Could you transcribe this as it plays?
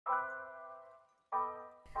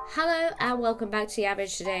Hello and welcome back to The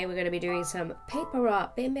Average. Today we're going to be doing some paper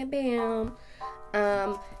art. Bam bam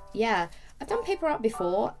bam. Yeah, I've done paper art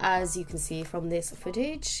before, as you can see from this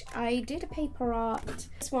footage. I did a paper art,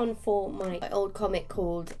 this one for my old comic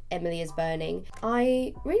called Emily is Burning.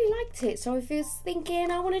 I really liked it, so I was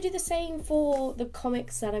thinking I want to do the same for the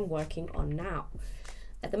comics that I'm working on now.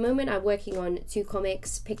 At the moment I'm working on two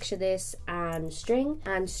comics, Picture This and String.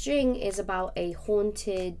 And String is about a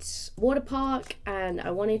haunted water park, and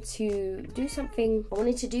I wanted to do something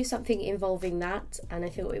involving that, and I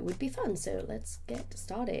thought it would be fun, so let's get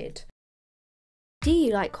started. Do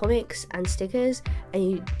you like comics and stickers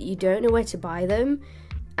and you don't know where to buy them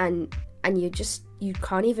and you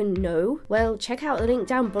can't even know? Well, check out the link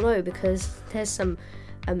down below because there's some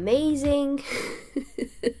amazing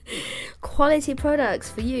quality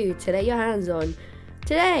products for you to lay your hands on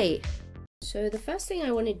today. So the first thing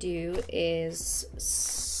I want to do is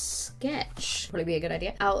sketch, probably be a good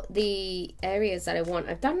idea, out the areas that I want.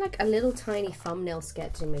 I've done like a little tiny thumbnail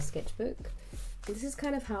sketch in my sketchbook. This is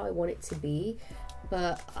kind of how I want it to be,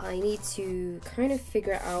 but I need to kind of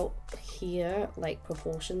figure out here, like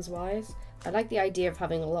proportions wise. I like the idea of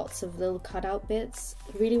having lots of little cutout bits.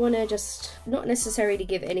 I really want to just, not necessarily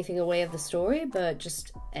give anything away of the story, but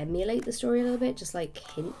just emulate the story a little bit, just like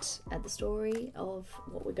hint at the story of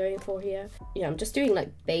what we're going for here. Yeah, I'm just doing like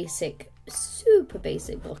basic, super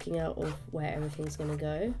basic blocking out of where everything's gonna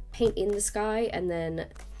go. Paint in the sky and then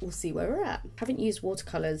we'll see where we're at. I haven't used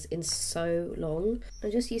watercolors in so long.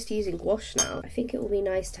 I'm just used to using gouache now. I think it will be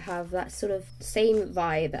nice to have that sort of same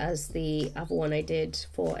vibe as the other one I did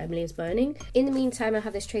for Emily is Burning. In the meantime, I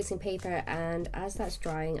have this tracing paper, and as that's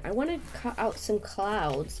drying, I want to cut out some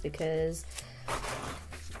clouds because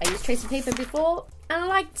I used tracing paper before and I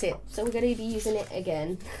liked it, so we're going to be using it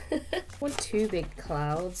again. I want two big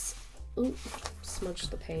clouds. Ooh,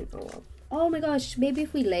 smudged the paint. Oh well. Oh my gosh, maybe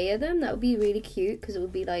if we layer them, that would be really cute because it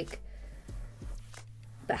would be like,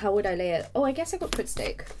 but how would I layer? Oh, I guess I got Pritt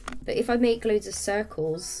stick. But if I make loads of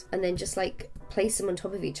circles and then just like place them on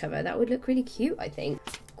top of each other, that would look really cute, I think.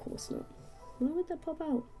 Of course not. Why would that pop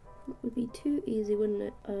out? It would be too easy, wouldn't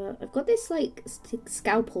it? I've got this like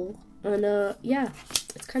scalpel, and yeah,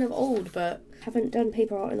 it's kind of old, but haven't done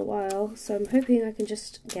paper art in a while, so I'm hoping I can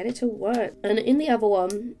just get it to work. And in the other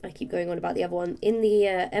one, I keep going on about the other one, in the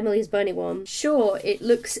Emily's Burning one, sure, it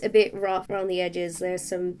looks a bit rough around the edges. There's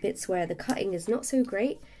some bits where the cutting is not so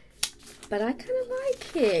great, but I kind of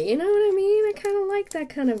like it, you know what I mean? I kind of like that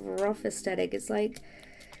kind of rough aesthetic. It's like,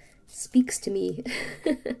 speaks to me.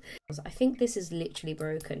 I think this is literally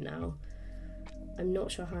broken now. I'm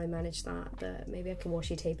not sure how I managed that, but maybe I can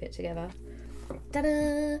washi tape it together.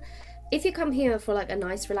 Ta-da! If you come here for like a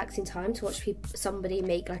nice relaxing time to watch somebody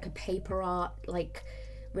make like a paper art, like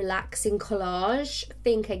relaxing collage,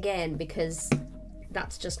 think again, because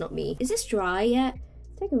that's just not me. Is this dry yet?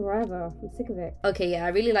 It's taking forever. I'm sick of it. Okay, yeah, I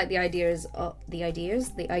really like the idea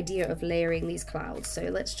of layering these clouds. So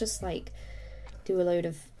let's just like do a load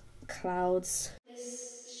of clouds.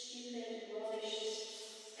 This stupid rubbish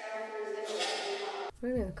scalpel is gonna let me cut. I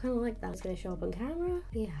don't know, I kind of like that. It's gonna show up on camera.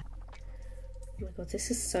 Yeah. Oh my god, this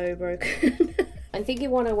is so broken. I'm thinking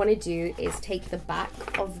what I want to do is take the back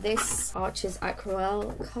of this Arches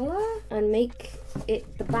Aquarelle colour and make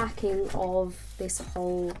it the backing of this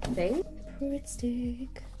whole thing. Pritt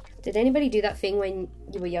stick. Did anybody do that thing when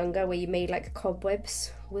you were younger where you made like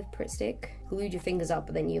cobwebs with Pritt stick? Glued your fingers up,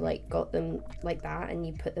 but then you like got them like that and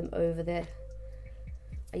you put them over there.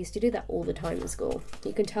 I used to do that all the time in school.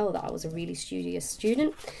 You can tell that I was a really studious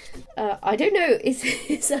student. I don't know, is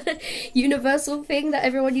that a universal thing that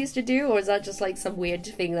everyone used to do, or is that just like some weird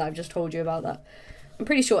thing that I've just told you about that? I'm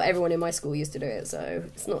pretty sure everyone in my school used to do it, so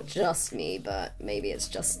it's not just me, but maybe it's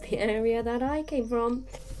just the area that I came from.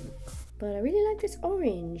 But I really like this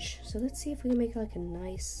orange, so let's see if we can make like a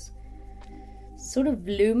nice sort of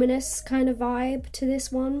luminous kind of vibe to this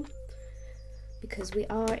one, because we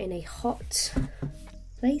are in a hot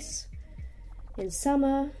place. In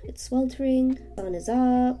summer, it's sweltering, sun is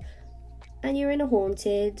up, and you're in a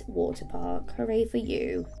haunted water park. Hooray for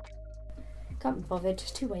you. Can't be bothered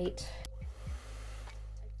to wait.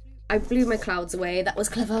 I blew my clouds away. That was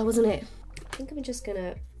clever, wasn't it? I think I'm just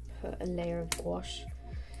gonna put a layer of gouache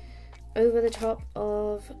over the top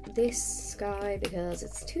of this sky because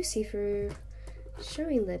it's too see-through,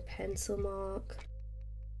 showing the pencil mark.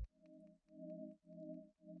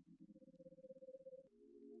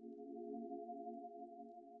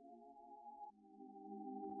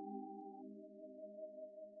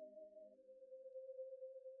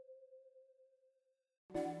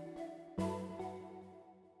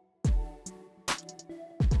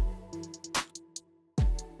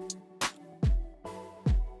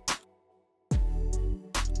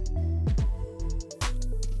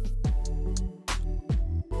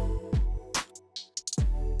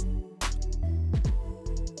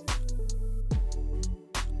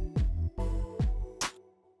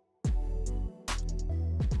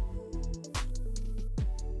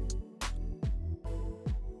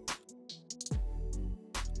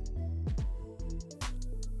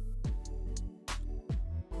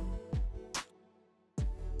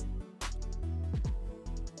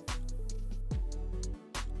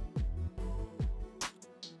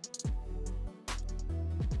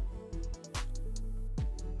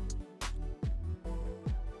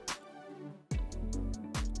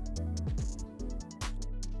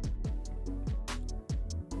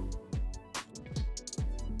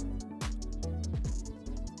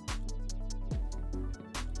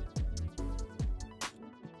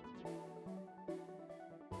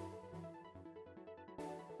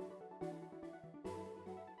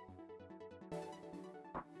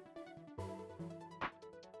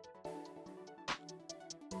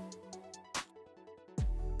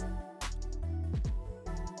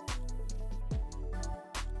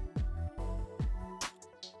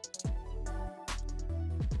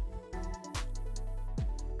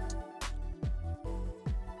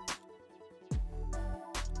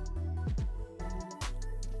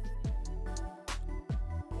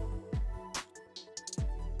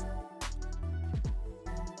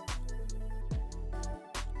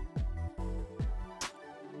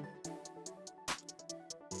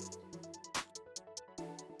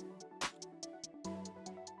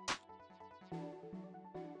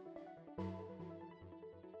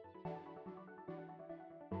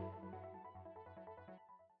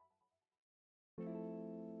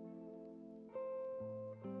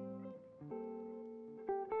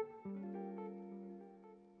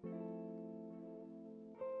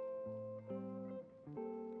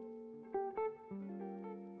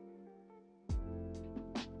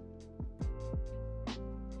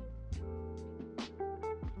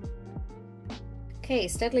 Okay,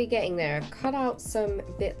 steadily getting there. Cut out some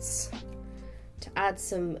bits to add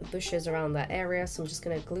some bushes around that area, so I'm just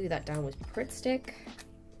gonna glue that down with Pritt stick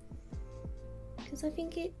because I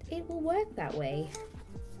think it will work that way.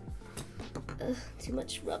 Ugh, too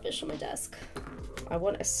much rubbish on my desk. I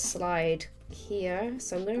want a slide here,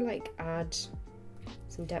 so I'm gonna like add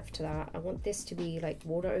some depth to that. I want this to be like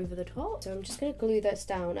water over the top, so I'm just gonna glue this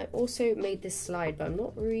down. I've also made this slide, but I'm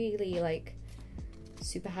not really like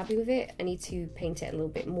super happy with it. I need to paint it a little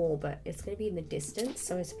bit more, but it's gonna be in the distance,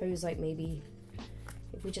 so I suppose like maybe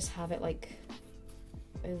if we just have it like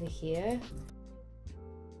over here.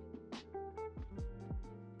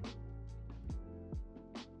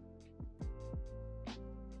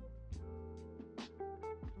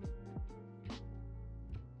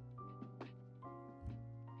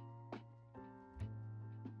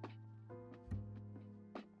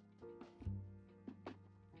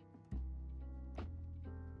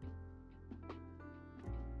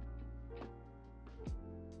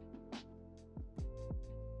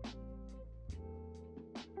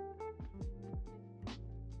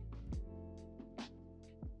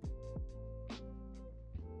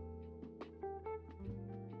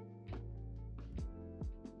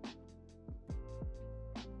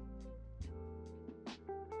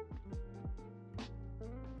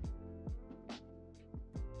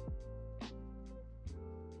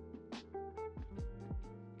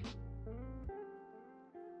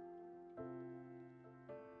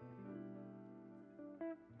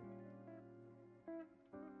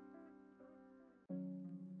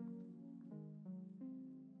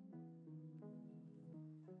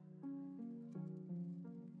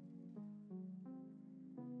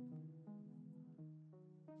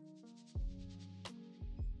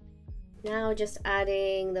 Now just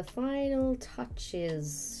adding the final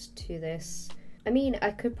touches to this. I mean,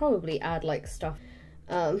 I could probably add like stuff,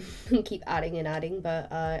 keep adding and adding,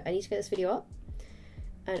 but I need to get this video up.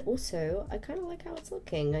 And also, I kind of like how it's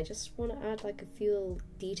looking. I just want to add like a few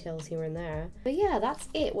details here and there. But yeah, that's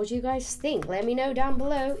it. What do you guys think? Let me know down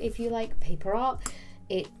below if you like paper art.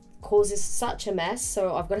 It causes such a mess,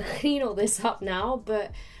 so I've got to clean all this up now.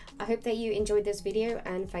 But I hope that you enjoyed this video,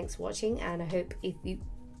 and thanks for watching. And I hope if you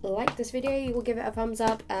like this video, you will give it a thumbs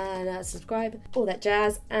up and subscribe, all that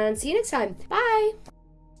jazz. And see you next time. Bye!